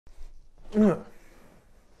Just gonna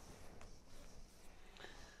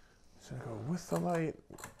go with the light.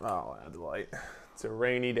 I'll add the light. It's a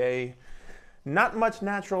rainy day. Not much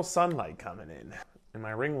natural sunlight coming in. And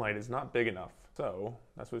my ring light is not big enough. So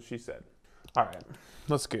that's what she said. All right,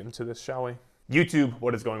 let's get into this, shall we? YouTube,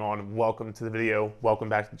 what is going on? Welcome to the video. Welcome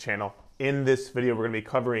back to the channel. In this video, we're gonna be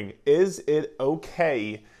covering, is it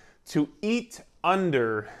okay to eat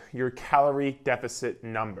under your calorie deficit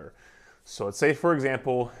number? So let's say, for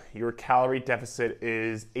example, your calorie deficit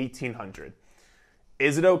is 1,800.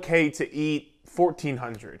 Is it okay to eat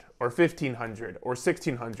 1,400 or 1,500 or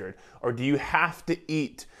 1,600? Or do you have to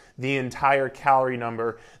eat the entire calorie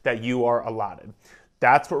number that you are allotted?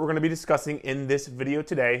 That's what we're going to be discussing in this video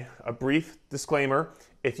today. A brief disclaimer: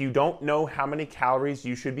 if you don't know how many calories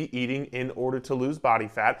you should be eating in order to lose body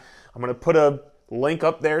fat, I'm going to put a link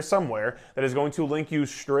up there somewhere that is going to link you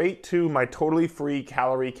straight to my totally free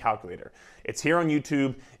calorie calculator. It's here on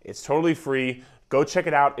YouTube. It's totally free. Go check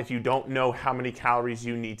it out if you don't know how many calories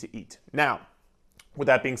you need to eat. Now, with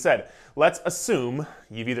that being said, let's assume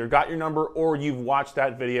you've either got your number or you've watched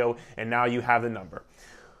that video and now you have the number.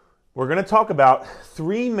 We're going to talk about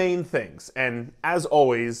three main things. And as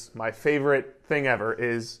always, my favorite thing ever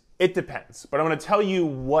is it depends. But I'm going to tell you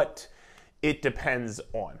what it depends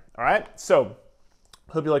on. All right? So,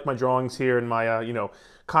 hope you like my drawings here and my,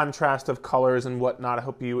 contrast of colors and whatnot. I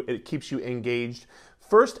hope it keeps you engaged.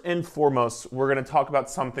 First and foremost, we're going to talk about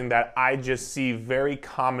something that I just see very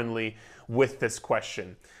commonly with this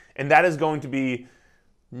question. And that is going to be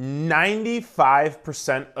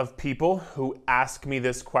 95% of people who ask me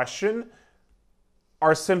this question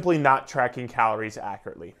are simply not tracking calories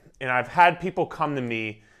accurately. And I've had people come to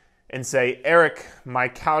me and say, Eric, my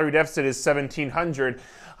calorie deficit is 1,700.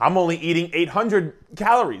 I'm only eating 800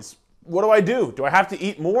 calories. What do I do? Do I have to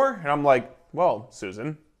eat more? And I'm like, well,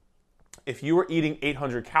 Susan, if you were eating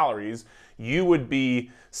 800 calories, you would be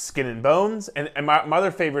skin and bones. And my other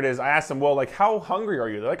favorite is, I asked them, well, like, how hungry are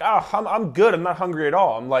you? They're like, oh, I'm good. I'm not hungry at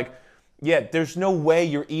all. I'm like, yeah, there's no way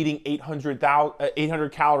you're eating 800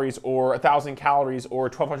 calories or 1,000 calories or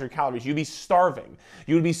 1,200 calories. You'd be starving.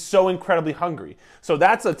 You would be so incredibly hungry. So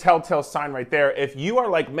that's a telltale sign right there. If you are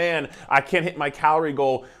like, man, I can't hit my calorie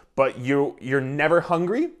goal, but you're never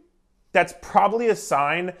hungry, that's probably a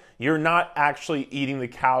sign you're not actually eating the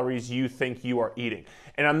calories you think you are eating.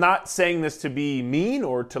 And I'm not saying this to be mean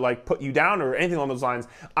or to like put you down or anything along those lines.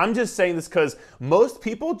 I'm just saying this because most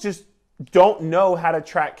people just don't know how to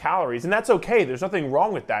track calories, and that's okay. There's nothing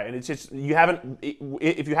wrong with that. And it's just,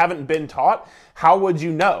 if you haven't been taught, how would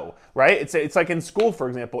you know, right? It's like in school, for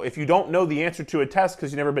example. If you don't know the answer to a test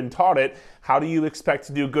because you've never been taught it, how do you expect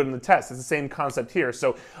to do good in the test? It's the same concept here.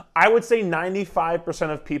 So I would say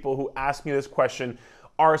 95% of people who ask me this question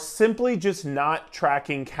are simply just not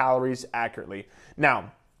tracking calories accurately.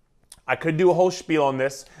 Now, I could do a whole spiel on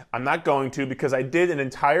this. I'm not going to, because I did an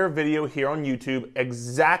entire video here on YouTube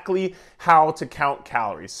exactly how to count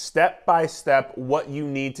calories, step by step, what you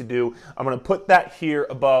need to do. I'm going to put that here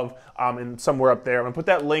above and somewhere up there. I'm going to put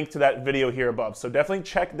that link to that video here above. So definitely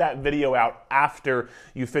check that video out after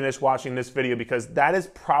you finish watching this video, because that is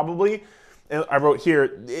probably, I wrote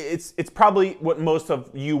here, it's probably what most of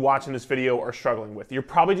you watching this video are struggling with. You're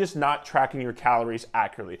probably just not tracking your calories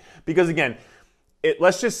accurately. Because again,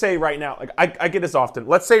 let's just say right now, like I get this often.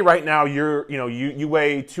 Let's say right now you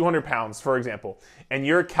weigh 200 pounds, for example, and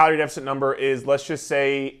your calorie deficit number is, let's just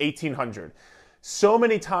say, 1,800. So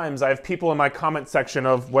many times I have people in my comment section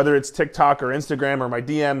of whether it's TikTok or Instagram or my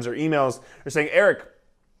DMs or emails are saying, Eric,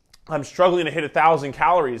 I'm struggling to hit 1,000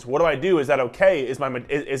 calories. What do I do? Is that okay? Is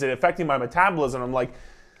it affecting my metabolism? I'm like,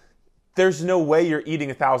 there's no way you're eating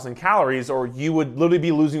 1,000 calories, or you would literally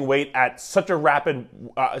be losing weight at such a rapid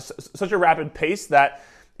pace that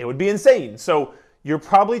it would be insane. So you're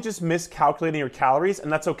probably just miscalculating your calories,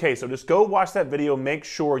 and that's okay. So just go watch that video, make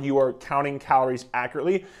sure you are counting calories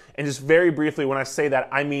accurately. And just very briefly, when I say that,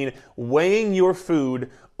 I mean weighing your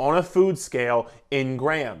food on a food scale in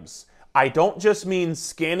grams. I don't just mean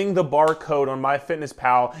scanning the barcode on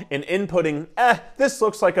MyFitnessPal and inputting, this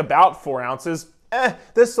looks like about 4 ounces.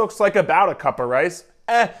 This looks like about a cup of rice.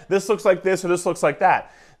 This looks like this or this looks like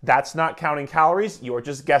that. That's not counting calories. You're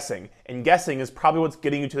just guessing. And guessing is probably what's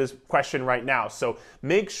getting you to this question right now. So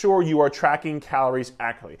make sure you are tracking calories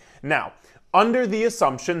accurately. Now, under the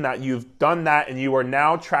assumption that you've done that and you are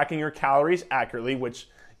now tracking your calories accurately, which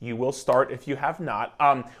you will start if you have not,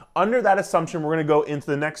 under that assumption, we're going to go into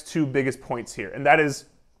the next two biggest points here. And that is,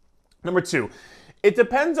 number two, It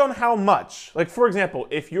depends on how much. Like, for example,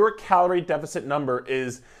 if your calorie deficit number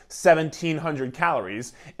is 1,700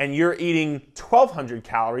 calories and you're eating 1,200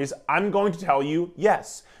 calories, I'm going to tell you,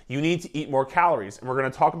 yes, you need to eat more calories. And we're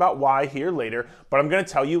going to talk about why here later, but I'm going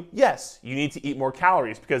to tell you, yes, you need to eat more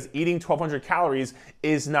calories because eating 1,200 calories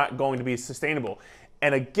is not going to be sustainable.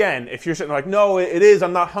 And again, if you're sitting there like, no, it is,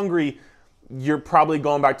 I'm not hungry, you're probably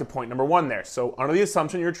going back to point number one there. So under the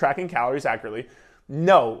assumption you're tracking calories accurately,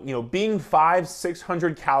 no, being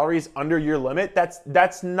 500-600 calories under your limit,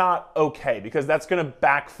 that's not okay because that's going to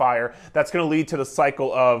backfire. That's going to lead to the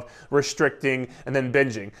cycle of restricting and then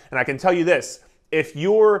binging. And I can tell you this, if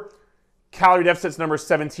your calorie deficit's number is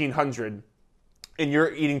 1,700 and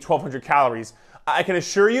you're eating 1,200 calories, I can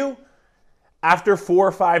assure you, after 4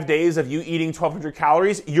 or 5 days of you eating 1,200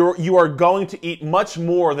 calories, you are going to eat much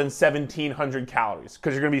more than 1,700 calories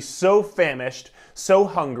because you're going to be so famished, so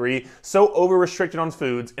hungry, so over-restricted on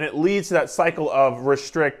foods, and it leads to that cycle of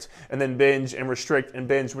restrict and then binge and restrict and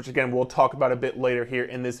binge, which again, we'll talk about a bit later here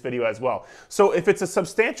in this video as well. So if it's a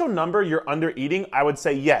substantial number you're under eating, I would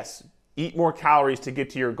say yes, eat more calories to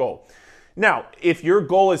get to your goal. Now, if your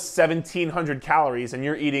goal is 1,700 calories and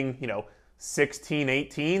you're eating, 16,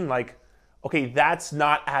 18, like, okay, that's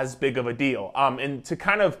not as big of a deal. And to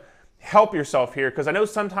kind of help yourself here, because I know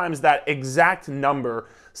sometimes that exact number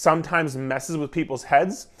sometimes messes with people's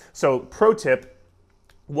heads. So pro tip,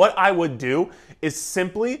 what I would do is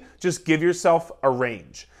simply just give yourself a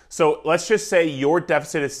range. So let's just say your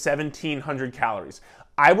deficit is 1,700 calories.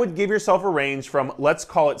 I would give yourself a range from, let's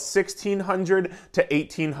call it 1,600 to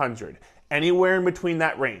 1,800. Anywhere in between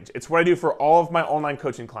that range. It's what I do for all of my online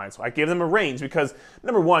coaching clients. So I give them a range because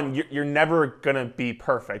number one, you're never gonna be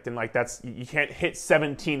perfect. And like you can't hit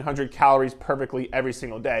 1,700 calories perfectly every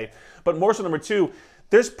single day. But more so number two,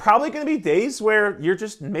 there's probably gonna be days where you're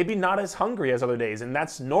just maybe not as hungry as other days, and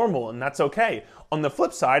that's normal and that's okay. On the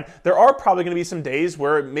flip side, there are probably gonna be some days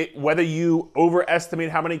where whether you overestimate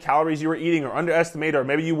how many calories you were eating or underestimate, or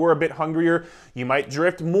maybe you were a bit hungrier, you might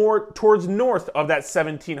drift more towards north of that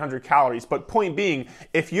 1,700 calories. But point being,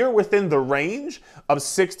 if you're within the range of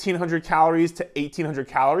 1,600 calories to 1,800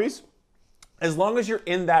 calories, as long as you're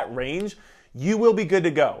in that range, you will be good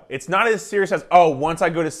to go. It's not as serious as, oh, once I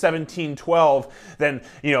go to 1712, then,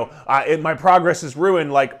 my progress is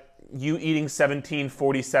ruined. Like, you eating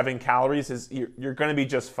 1747 calories, you're gonna be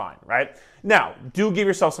just fine, right? Now, do give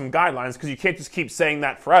yourself some guidelines because you can't just keep saying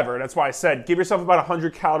that forever. That's why I said give yourself about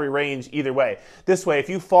 100 calorie range either way. This way, if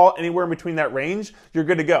you fall anywhere in between that range, you're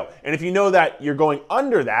good to go. And if you know that you're going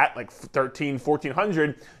under that, like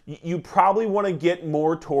 1,400, you probably wanna get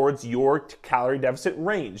more towards your calorie deficit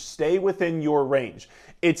range. Stay within your range.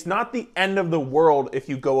 It's not the end of the world if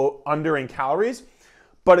you go under in calories,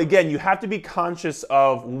 but again, you have to be conscious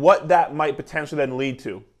of what that might potentially then lead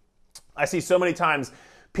to. I see so many times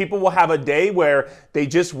people will have a day where they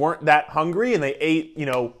just weren't that hungry and they ate,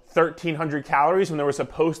 1,300 calories when they were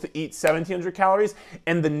supposed to eat 1,700 calories.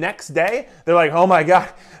 And the next day, they're like, oh my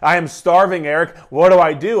God, I am starving, Eric. What do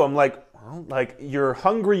I do? I'm like, well, you're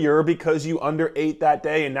hungrier because you underate that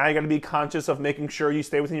day, and now you got to be conscious of making sure you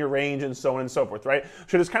stay within your range and so on and so forth, right?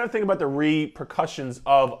 So just kind of think about the repercussions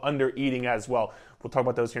of under eating as well. We'll talk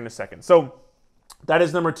about those here in a second. So that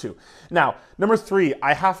is number two. Now, number three,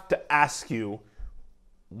 I have to ask you,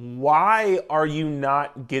 why are you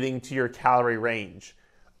not getting to your calorie range?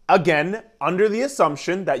 Again, under the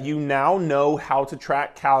assumption that you now know how to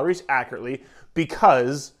track calories accurately,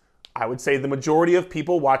 because I would say the majority of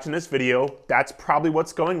people watching this video, that's probably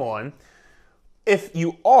what's going on. If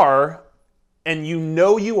you are, and you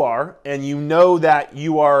know that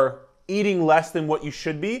you are eating less than what you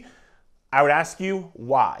should be, I would ask you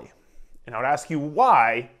why. And I would ask you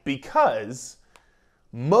why because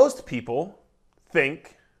most people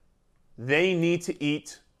think they need to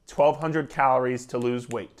eat 1,200 calories to lose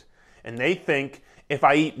weight. And they think if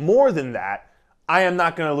I eat more than that, I am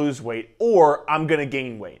not gonna lose weight or I'm gonna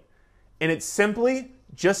gain weight. And it's simply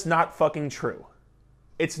just not fucking true.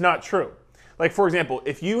 It's not true. Like, for example,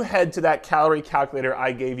 if you head to that calorie calculator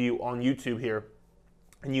I gave you on YouTube here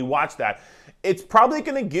and you watch that, it's probably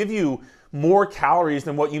gonna give you more calories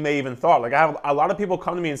than what you may even thought. Like, I have a lot of people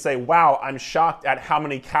come to me and say, wow, I'm shocked at how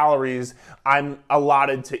many calories I'm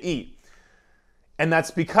allotted to eat. And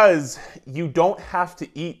that's because you don't have to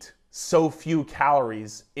eat so few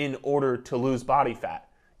calories in order to lose body fat.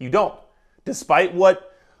 You don't. Despite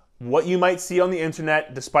what you might see on the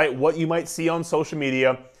internet, despite what you might see on social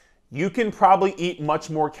media, you can probably eat much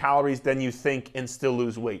more calories than you think and still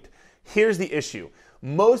lose weight. Here's the issue.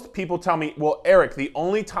 Most people tell me, well, Eric, the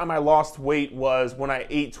only time I lost weight was when I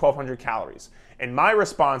ate 1,200 calories. And my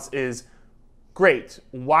response is, Great.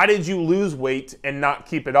 Why did you lose weight and not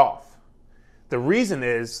keep it off? The reason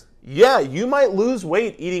is, yeah, you might lose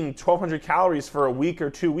weight eating 1,200 calories for a week or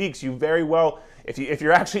 2 weeks. You very well, if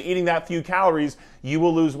you're actually eating that few calories, you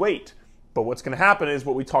will lose weight. But what's going to happen is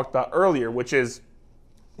what we talked about earlier, which is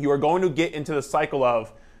you are going to get into the cycle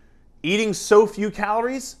of eating so few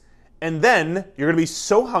calories, and then you're going to be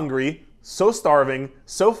so hungry, so starving,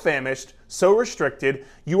 so famished, so restricted,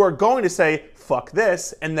 you are going to say, fuck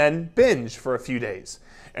this, and then binge for a few days.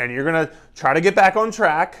 And you're going to try to get back on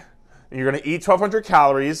track, and you're going to eat 1,200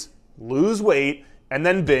 calories, lose weight, and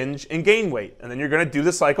then binge and gain weight. And then you're going to do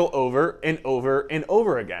the cycle over and over and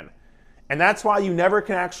over again. And that's why you never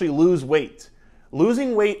can actually lose weight.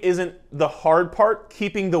 Losing weight isn't the hard part,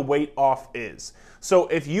 keeping the weight off is. So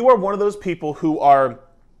if you are one of those people who are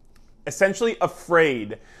essentially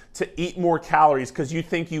afraid to eat more calories because you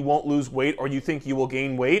think you won't lose weight or you think you will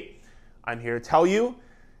gain weight, I'm here to tell you,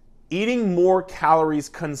 eating more calories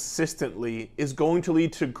consistently is going to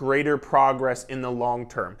lead to greater progress in the long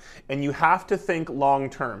term. And you have to think long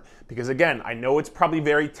term because, again, I know it's probably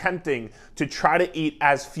very tempting to try to eat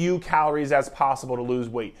as few calories as possible to lose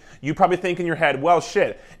weight. You probably think in your head, well,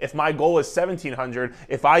 shit, if my goal is 1,700,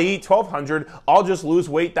 if I eat 1,200, I'll just lose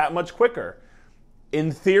weight that much quicker. In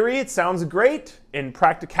theory, it sounds great. In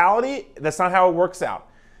practicality, that's not how it works out.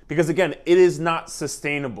 Because, again, it is not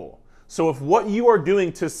sustainable. So if what you are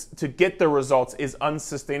doing to get the results is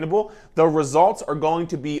unsustainable, the results are going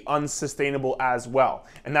to be unsustainable as well.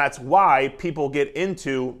 And that's why people get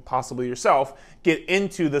into, possibly yourself, get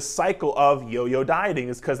into the cycle of yo-yo dieting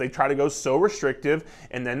is because they try to go so restrictive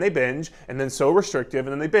and then they binge and then so restrictive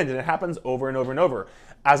and then they binge. And it happens over and over and over.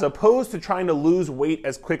 As opposed to trying to lose weight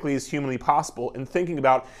as quickly as humanly possible and thinking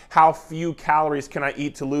about how few calories can I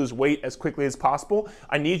eat to lose weight as quickly as possible,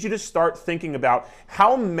 I need you to start thinking about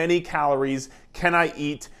how many calories can I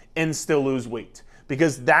eat and still lose weight.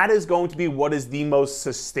 Because that is going to be what is the most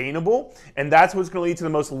sustainable, and that's what's going to lead to the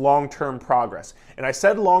most long-term progress. And I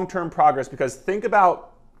said long-term progress because think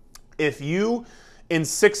about if you, in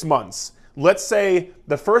 6 months, let's say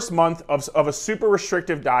the first month of a super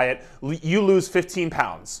restrictive diet, you lose 15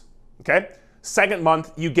 pounds, okay? Second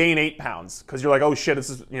month, you gain 8 pounds because you're like, oh shit, this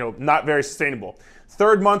is not very sustainable.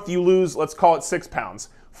 Third month, you lose, let's call it 6 pounds.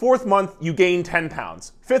 Fourth month, you gain 10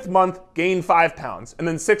 pounds. Fifth month, gain 5 pounds. And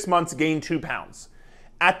then 6 months, gain 2 pounds.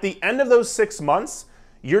 At the end of those 6 months,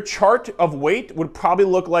 your chart of weight would probably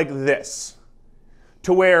look like this.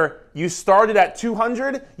 To where you started at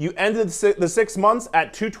 200, you ended the 6 months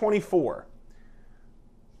at 224.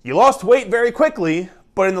 You lost weight very quickly,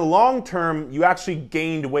 but in the long term, you actually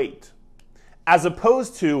gained weight. As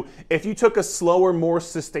opposed to if you took a slower, more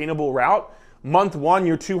sustainable route, month 1,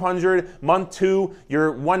 you're 200, month 2,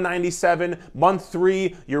 you're 197, month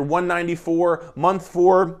 3, you're 194, month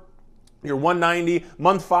 4, you're 190,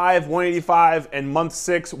 month 5, 185, and month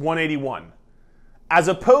 6, 181. As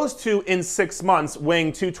opposed to in 6 months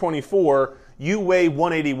weighing 224, you weigh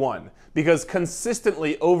 181 because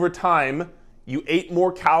consistently over time, you ate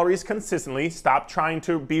more calories consistently, stopped trying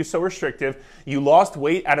to be so restrictive, you lost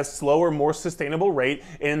weight at a slower, more sustainable rate,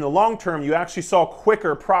 and in the long term, you actually saw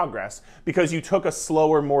quicker progress because you took a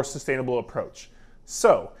slower, more sustainable approach.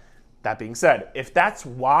 So, that being said, if that's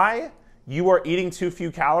why you are eating too few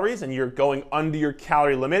calories and you're going under your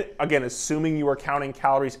calorie limit, again, assuming you are counting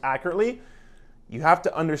calories accurately, you have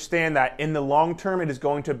to understand that in the long term, it is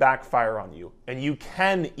going to backfire on you. And you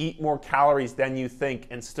can eat more calories than you think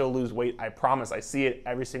and still lose weight. I promise. I see it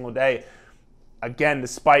every single day. Again,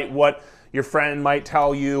 despite what your friend might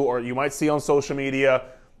tell you or you might see on social media,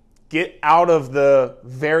 get out of the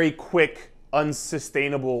very quick,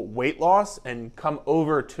 unsustainable weight loss and come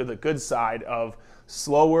over to the good side of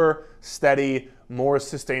slower, steady, more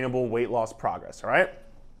sustainable weight loss progress, all right?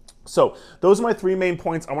 So those are my 3 main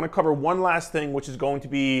points. I want to cover one last thing, which is going to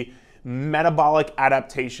be metabolic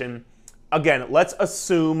adaptation. Again, let's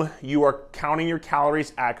assume you are counting your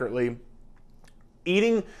calories accurately,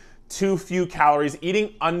 eating too few calories,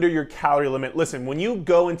 eating under your calorie limit. Listen, when you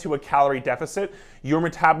go into a calorie deficit, your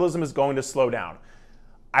metabolism is going to slow down.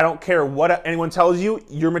 I don't care what anyone tells you,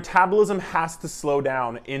 your metabolism has to slow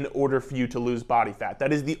down in order for you to lose body fat.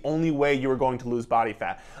 That is the only way you are going to lose body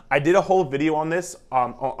fat. I did a whole video on this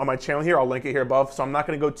on my channel here. I'll link it here above, so I'm not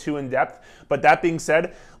going to go too in depth. But that being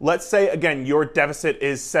said, let's say, again, your deficit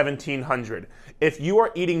is 1,700. If you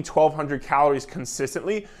are eating 1,200 calories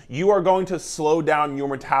consistently, you are going to slow down your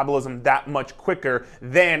metabolism that much quicker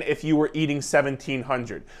than if you were eating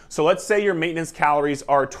 1,700. So let's say your maintenance calories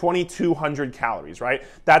are 2,200 calories, right?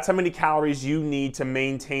 That's how many calories you need to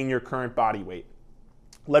maintain your current body weight.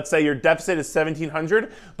 Let's say your deficit is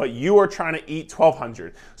 1,700, but you are trying to eat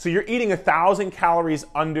 1,200. So you're eating 1,000 calories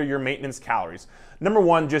under your maintenance calories. Number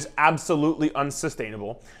one, just absolutely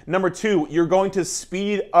unsustainable. Number two, you're going to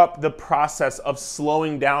speed up the process of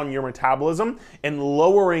slowing down your metabolism and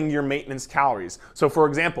lowering your maintenance calories. So for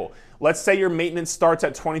example, let's say your maintenance starts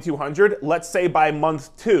at 2,200. Let's say by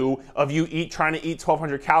month 2 of you trying to eat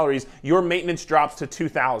 1,200 calories, your maintenance drops to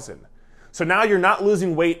 2,000. So now you're not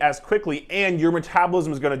losing weight as quickly and your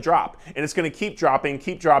metabolism is going to drop. And it's going to keep dropping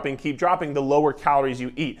the lower calories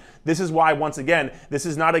you eat. This is why, once again, this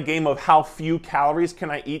is not a game of how few calories can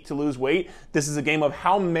I eat to lose weight. This is a game of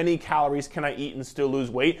how many calories can I eat and still lose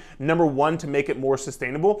weight. Number one, to make it more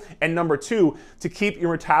sustainable. And number two, to keep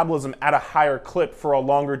your metabolism at a higher clip for a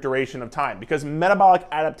longer duration of time. Because metabolic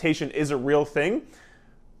adaptation is a real thing.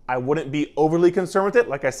 I wouldn't be overly concerned with it,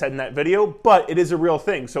 like I said in that video, but it is a real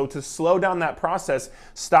thing. So to slow down that process,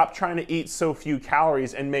 stop trying to eat so few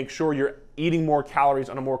calories and make sure you're eating more calories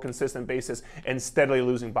on a more consistent basis and steadily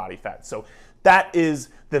losing body fat. So that is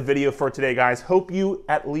the video for today, guys. Hope you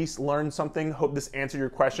at least learned something. Hope this answered your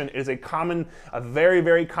question. It is a very,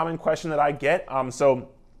 very common question that I get.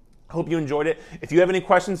 Hope you enjoyed it. If you have any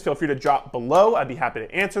questions, feel free to drop below. I'd be happy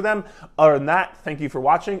to answer them. Other than that, thank you for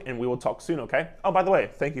watching, and we will talk soon, okay? Oh, by the way,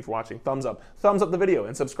 thank you for watching. Thumbs up the video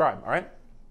and subscribe, all right?